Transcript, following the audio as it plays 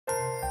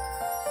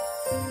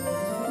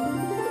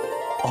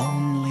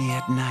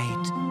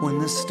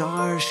the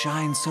stars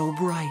shine so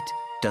bright,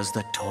 does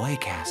the toy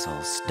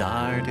castle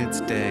start its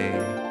day.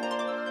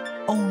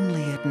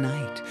 Only at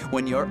night,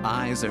 when your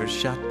eyes are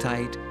shut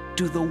tight,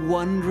 do the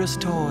wondrous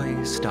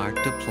toys start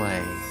to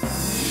play.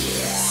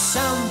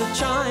 Sound the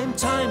chime,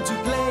 time to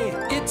play.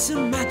 It's a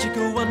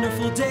magical,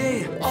 wonderful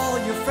day. All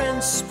your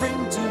friends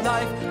spring to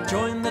life.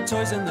 Join the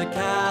toys in the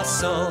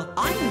castle.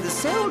 I'm the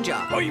soldier.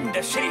 I'm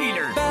the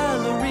sailor.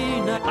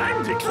 Ballerina.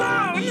 I'm the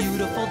clown.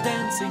 Beautiful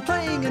dancing.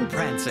 Playing and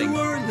prancing.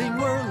 Whirling,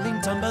 whirling,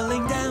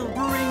 tumbling down.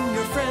 Bring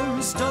your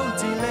friends, don't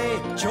delay.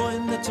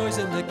 Join the toys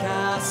in the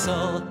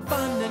castle.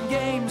 Fun and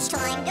games.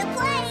 Time to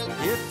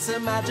play. It's a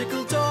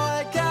magical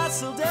toy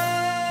castle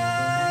day.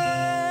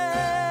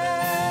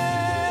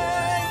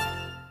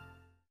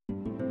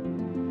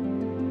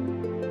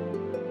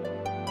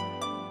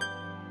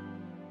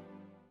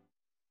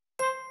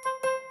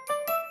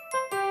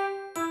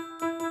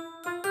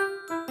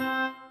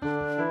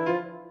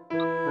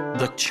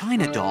 The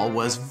China doll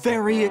was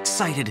very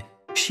excited.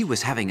 She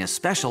was having a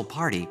special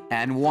party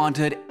and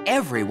wanted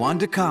everyone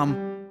to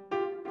come.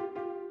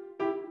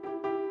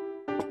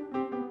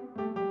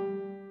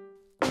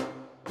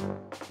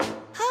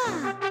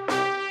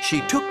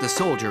 She took the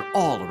soldier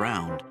all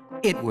around.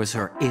 It was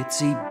her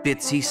Itsy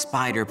Bitsy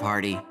Spider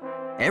Party.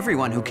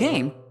 Everyone who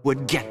came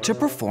would get to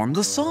perform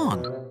the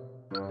song.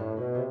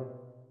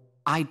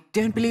 I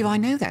don't believe I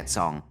know that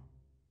song.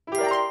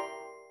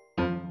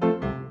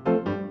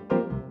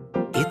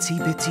 Itsy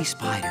Bitsy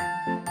Spider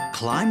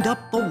climbed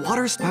up the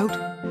water spout.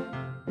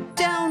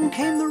 Down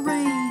came the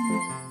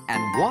rain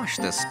and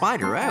washed the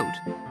spider out.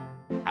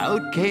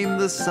 Out came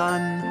the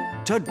sun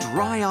to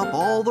dry up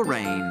all the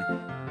rain.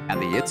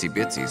 And the Itsy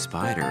Bitsy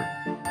Spider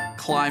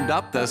climbed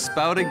up the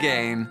spout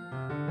again.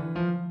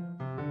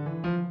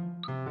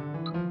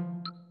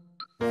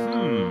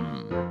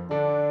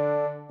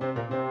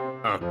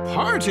 A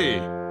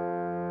party!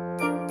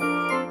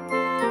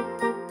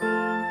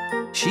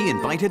 She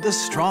invited the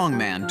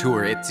Strongman to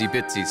her Itsy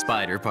Bitsy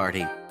Spider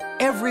Party.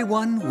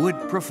 Everyone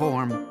would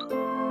perform.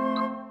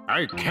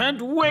 I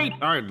can't wait!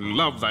 I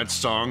love that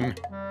song.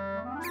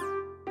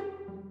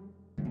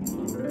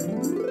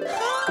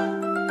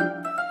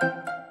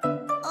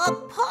 A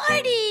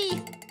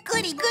party!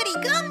 Goody, goody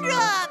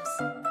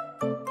gumdrops!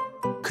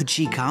 Could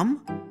she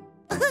come?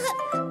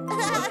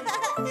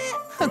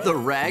 The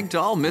rag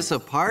doll miss a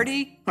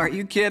party? Are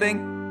you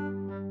kidding?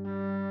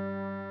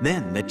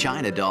 Then the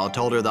China doll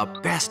told her the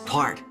best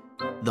part.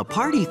 The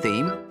party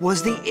theme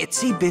was the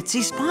Itsy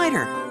Bitsy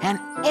Spider, and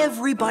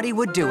everybody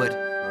would do it.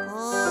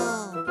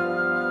 Oh.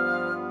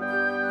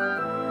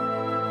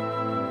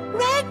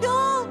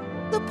 Ragdoll,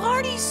 the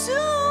party's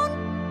soon.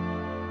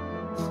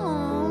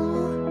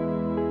 Oh.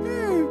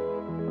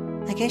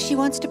 I guess she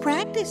wants to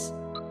practice.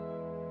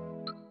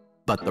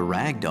 But the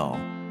rag doll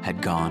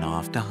had gone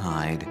off to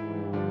hide.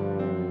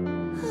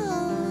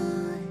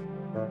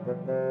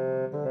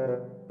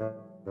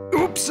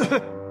 Oops!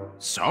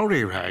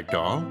 Sorry,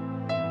 Ragdoll.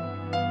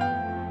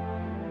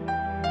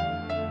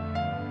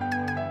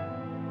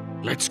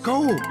 Let's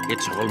go.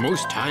 It's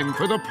almost time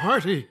for the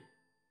party.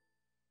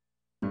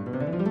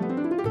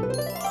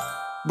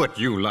 But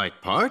you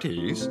like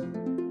parties.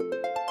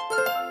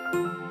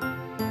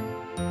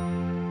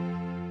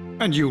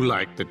 And you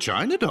like the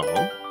China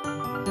doll.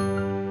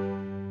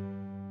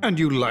 And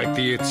you like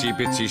the Itsy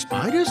Bitsy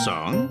Spider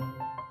song.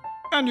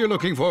 And you're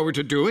looking forward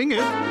to doing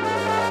it.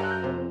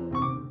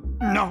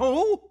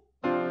 No?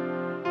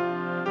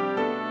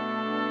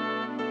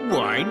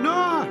 Why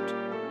not?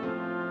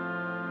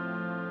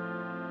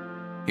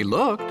 He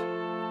looked,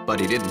 but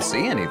he didn't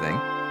see anything.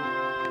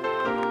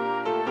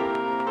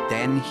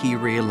 Then he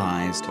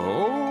realized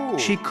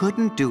she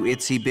couldn't do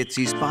Itsy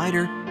Bitsy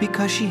Spider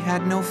because she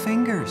had no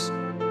fingers.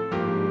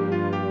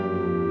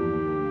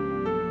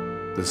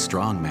 The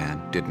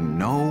Strongman didn't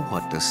know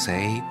what to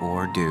say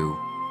or do.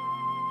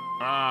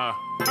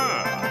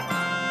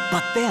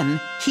 But then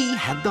he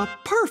had the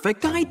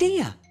perfect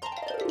idea.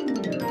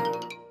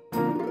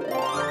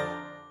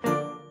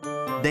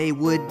 They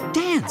would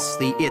dance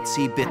the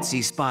Itsy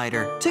Bitsy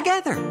Spider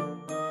together.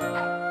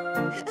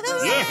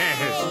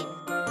 Yes!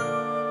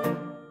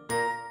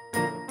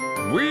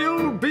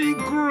 We'll be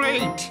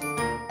great!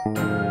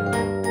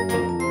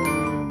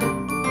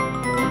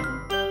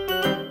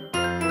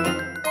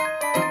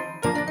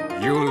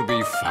 You'll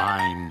be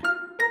fine.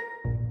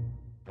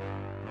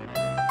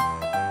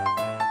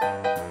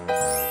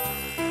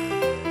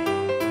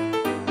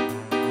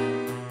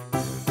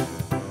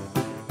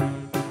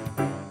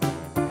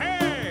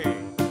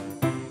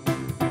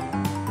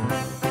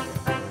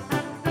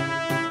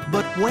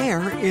 But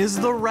where is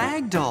the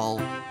rag doll?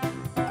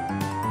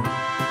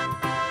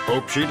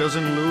 Hope she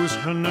doesn't lose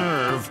her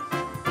nerve.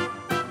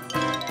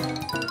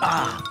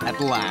 Ah, at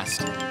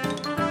last.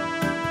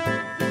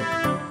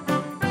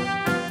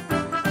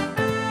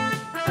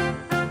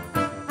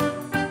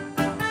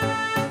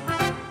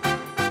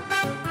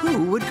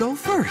 Who would go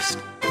first?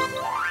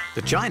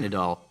 The China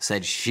doll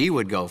said she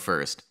would go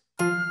first.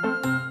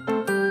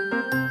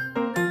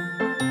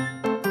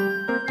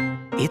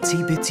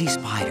 Itsy Bitsy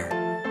Spider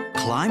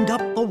climbed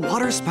up the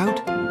water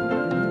spout.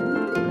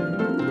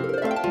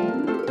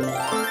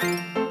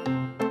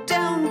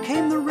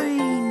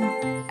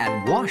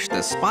 washed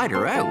the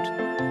spider out.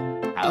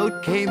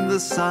 Out came the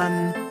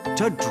sun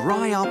to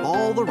dry up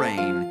all the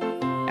rain,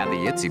 and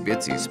the Itsy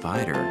Bitsy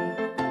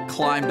Spider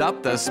climbed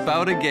up the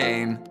spout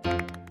again.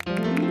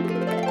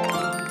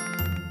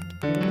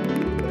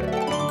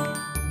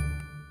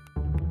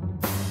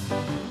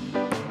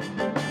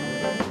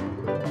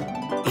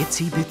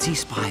 Itsy Bitsy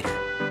Spider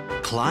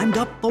climbed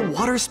up the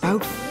water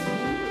spout.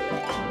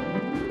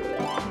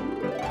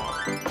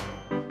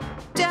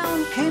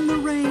 Down came the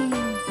rain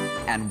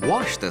and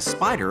washed the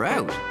spider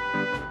out.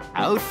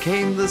 Out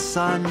came the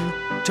sun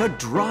to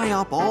dry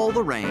up all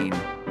the rain,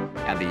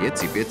 and the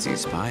Itsy Bitsy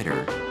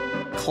Spider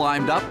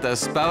climbed up the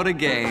spout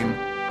again.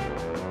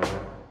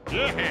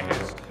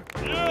 Yes!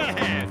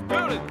 Yes!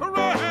 Got it!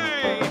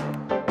 Hooray!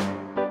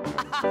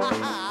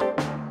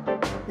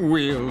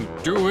 We'll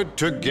do it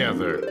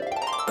together.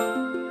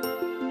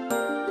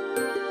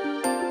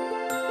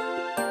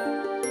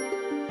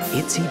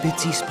 Itsy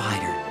Bitsy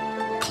Spider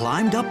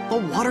climbed up the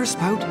water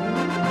spout.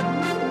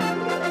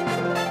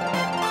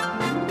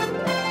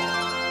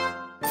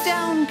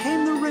 Down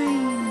came the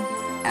rain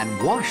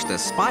and washed the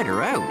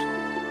spider out.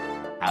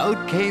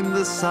 Out came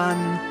the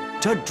sun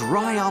to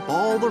dry up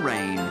all the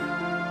rain,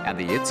 and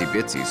the Itsy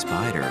Bitsy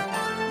Spider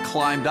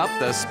climbed up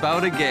the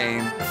spout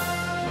again.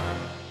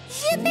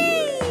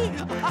 Yippee!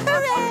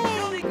 Hooray!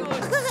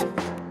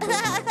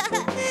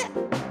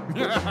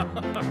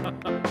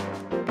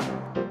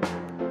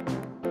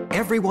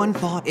 Everyone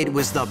thought it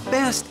was the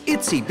best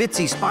Itsy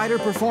Bitsy Spider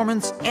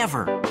performance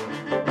ever.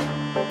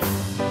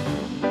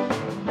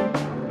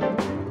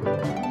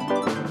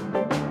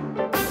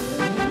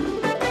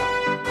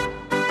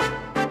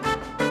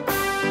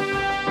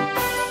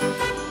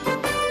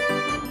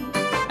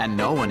 And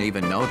no one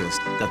even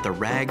noticed that the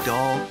rag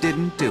doll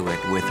didn't do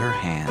it with her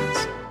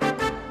hands.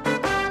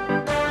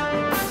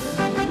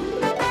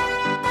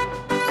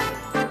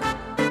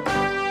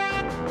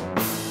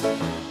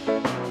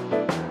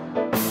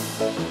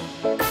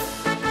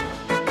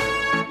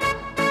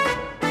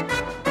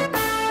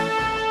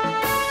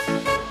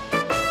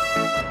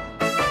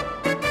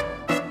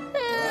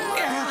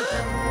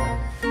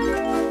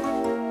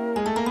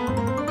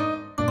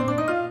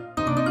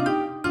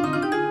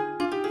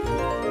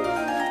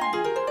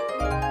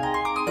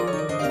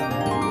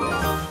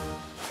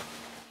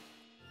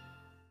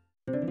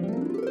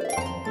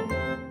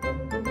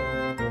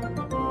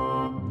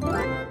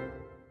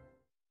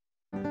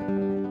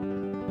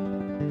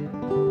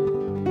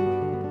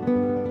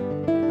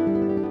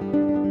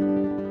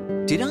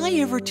 Did I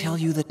ever tell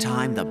you the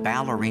time the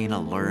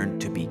ballerina learned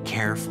to be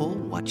careful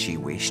what she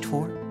wished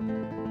for?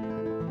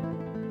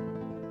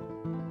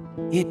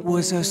 It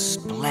was a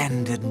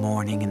splendid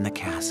morning in the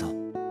castle.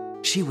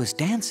 She was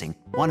dancing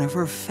one of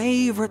her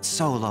favorite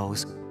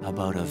solos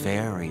about a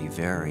very,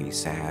 very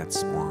sad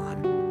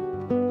swan.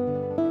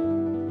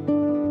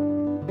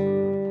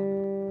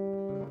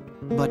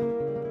 But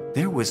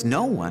there was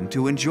no one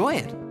to enjoy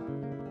it.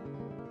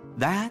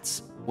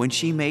 That's when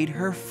she made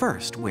her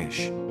first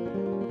wish.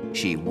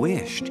 She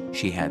wished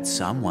she had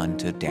someone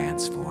to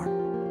dance for.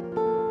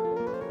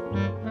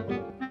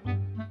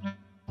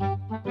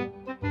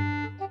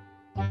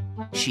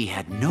 She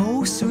had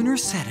no sooner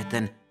said it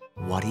than,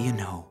 what do you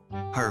know?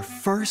 Her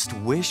first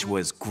wish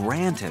was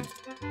granted.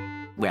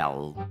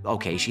 Well,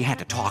 okay, she had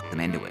to talk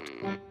them into it.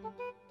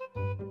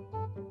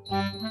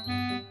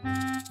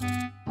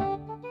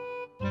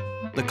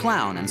 The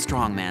clown and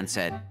Strongman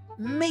said,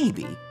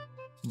 maybe,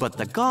 but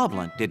the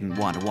goblin didn't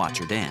want to watch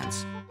her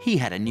dance. He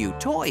had a new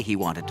toy he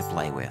wanted to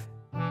play with.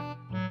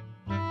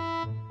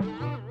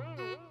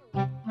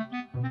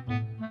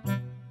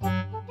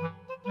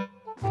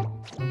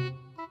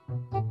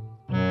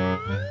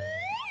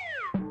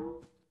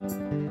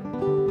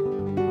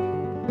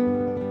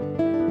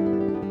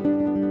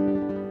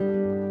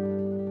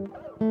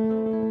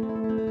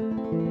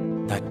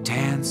 The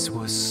dance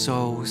was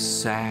so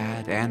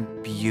sad and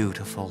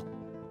beautiful,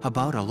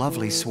 about a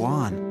lovely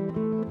swan.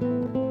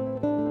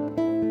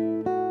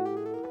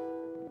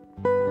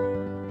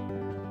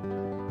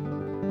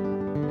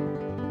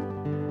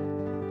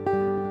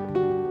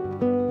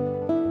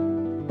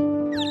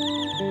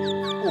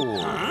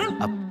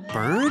 A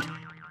bird?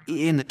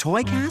 In the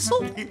toy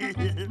castle?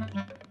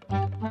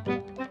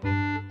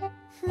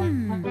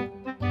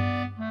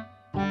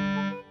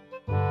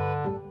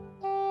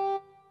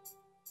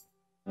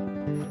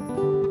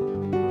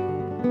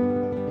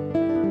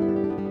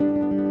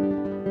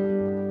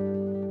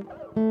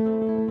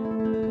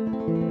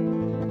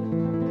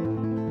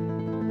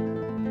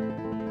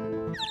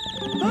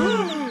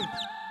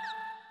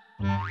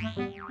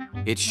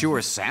 It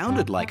sure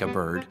sounded like a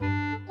bird.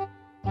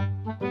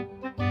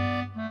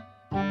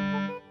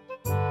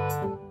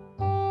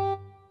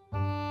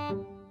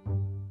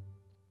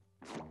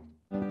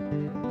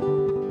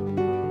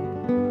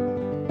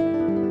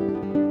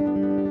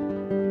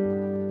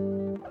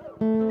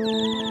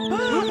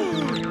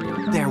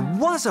 There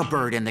was a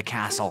bird in the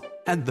castle,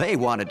 and they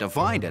wanted to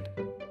find it.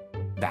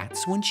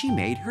 That's when she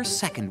made her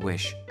second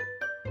wish.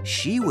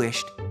 She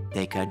wished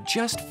they could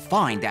just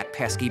find that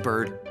pesky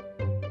bird.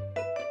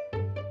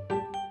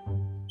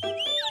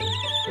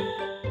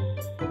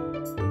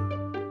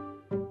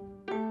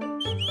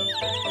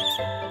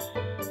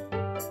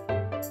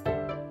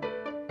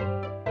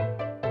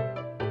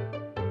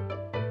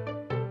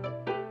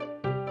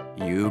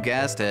 You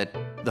guessed it,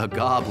 the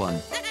Goblin.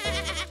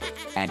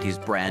 And his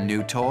brand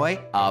new toy,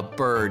 a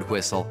bird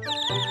whistle.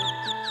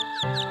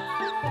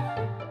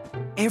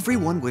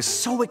 Everyone was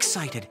so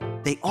excited,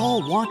 they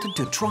all wanted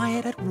to try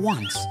it at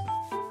once.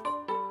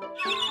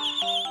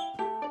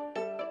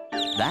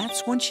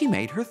 That's when she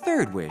made her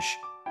third wish.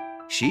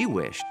 She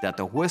wished that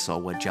the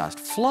whistle would just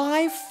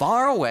fly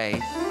far away.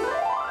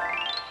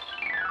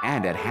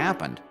 And it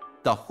happened.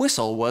 The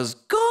whistle was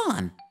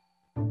gone.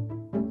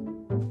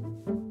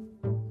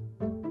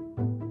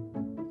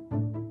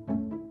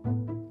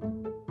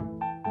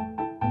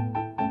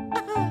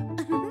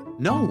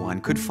 No one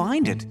could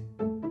find it.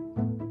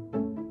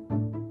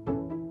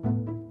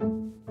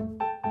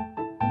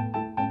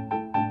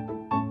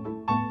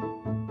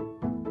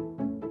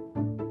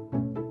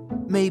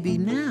 Maybe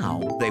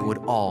now they would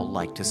all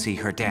like to see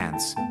her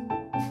dance.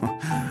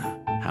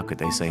 How could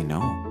they say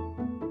no?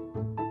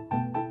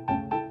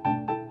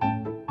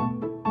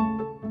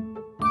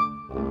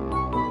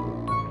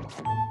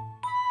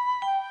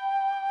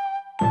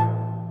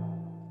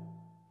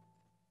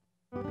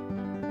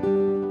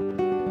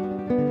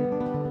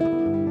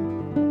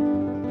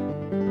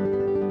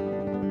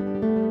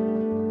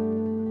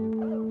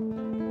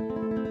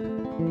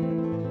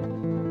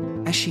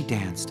 As she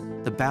danced,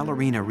 the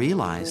ballerina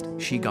realized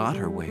she got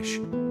her wish.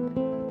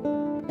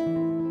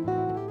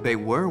 They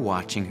were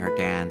watching her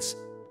dance,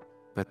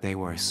 but they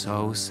were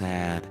so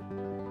sad.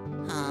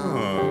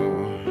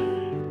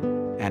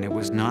 Oh. And it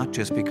was not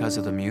just because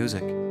of the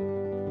music.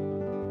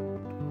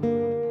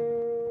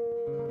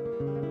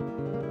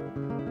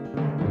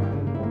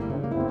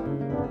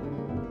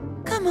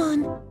 Come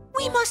on,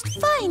 we must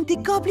find the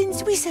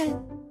goblin's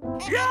whistle.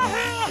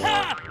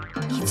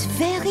 It's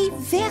very,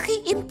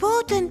 very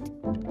important.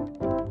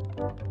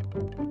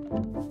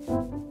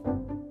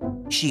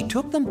 She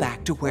took them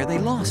back to where they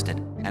lost it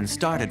and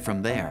started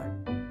from there.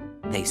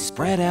 They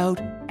spread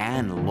out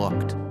and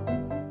looked.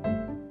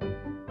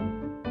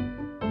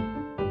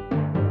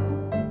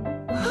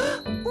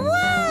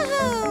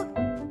 Wow!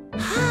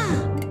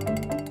 Ha!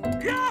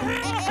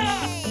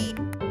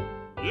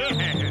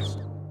 Yes.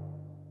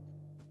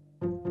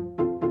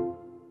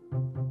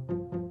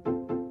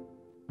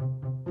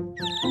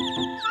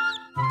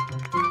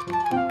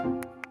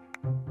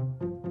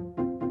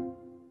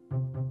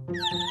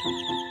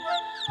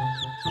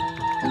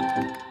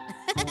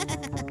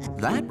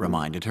 That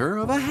reminded her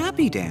of a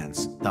happy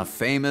dance, the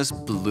famous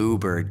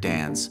Bluebird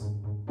dance.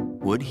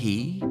 Would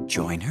he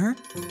join her?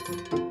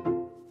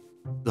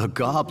 The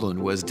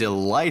Goblin was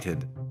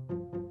delighted.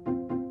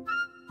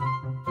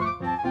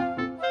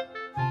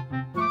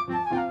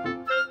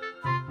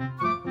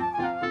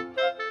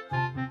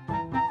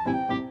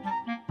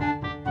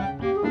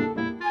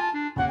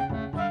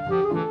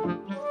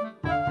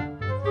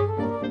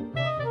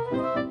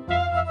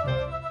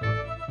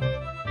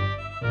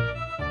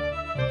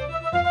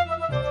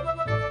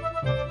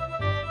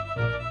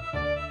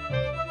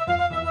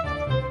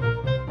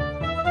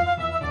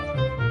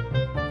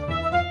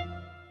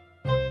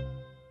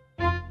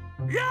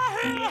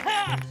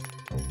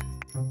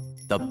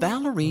 The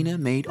ballerina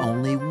made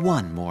only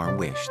one more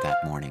wish that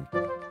morning,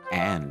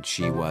 and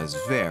she was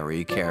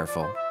very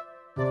careful.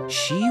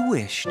 She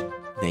wished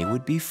they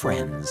would be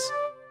friends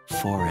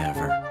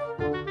forever.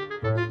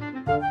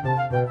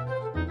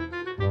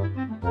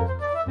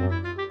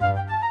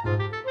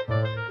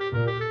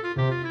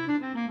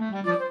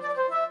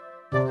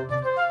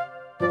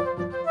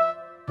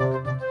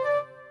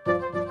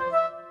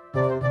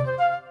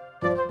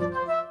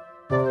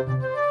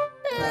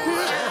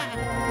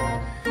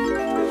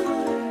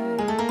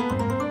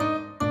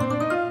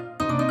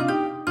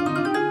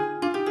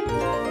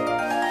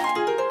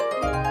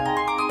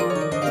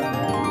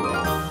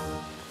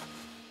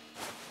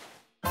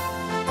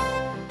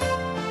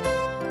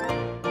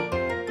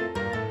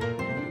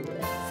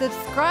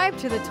 Subscribe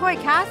to the Toy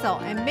Castle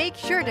and make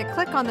sure to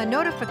click on the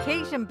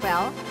notification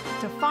bell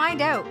to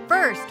find out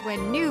first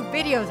when new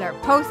videos are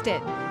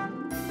posted.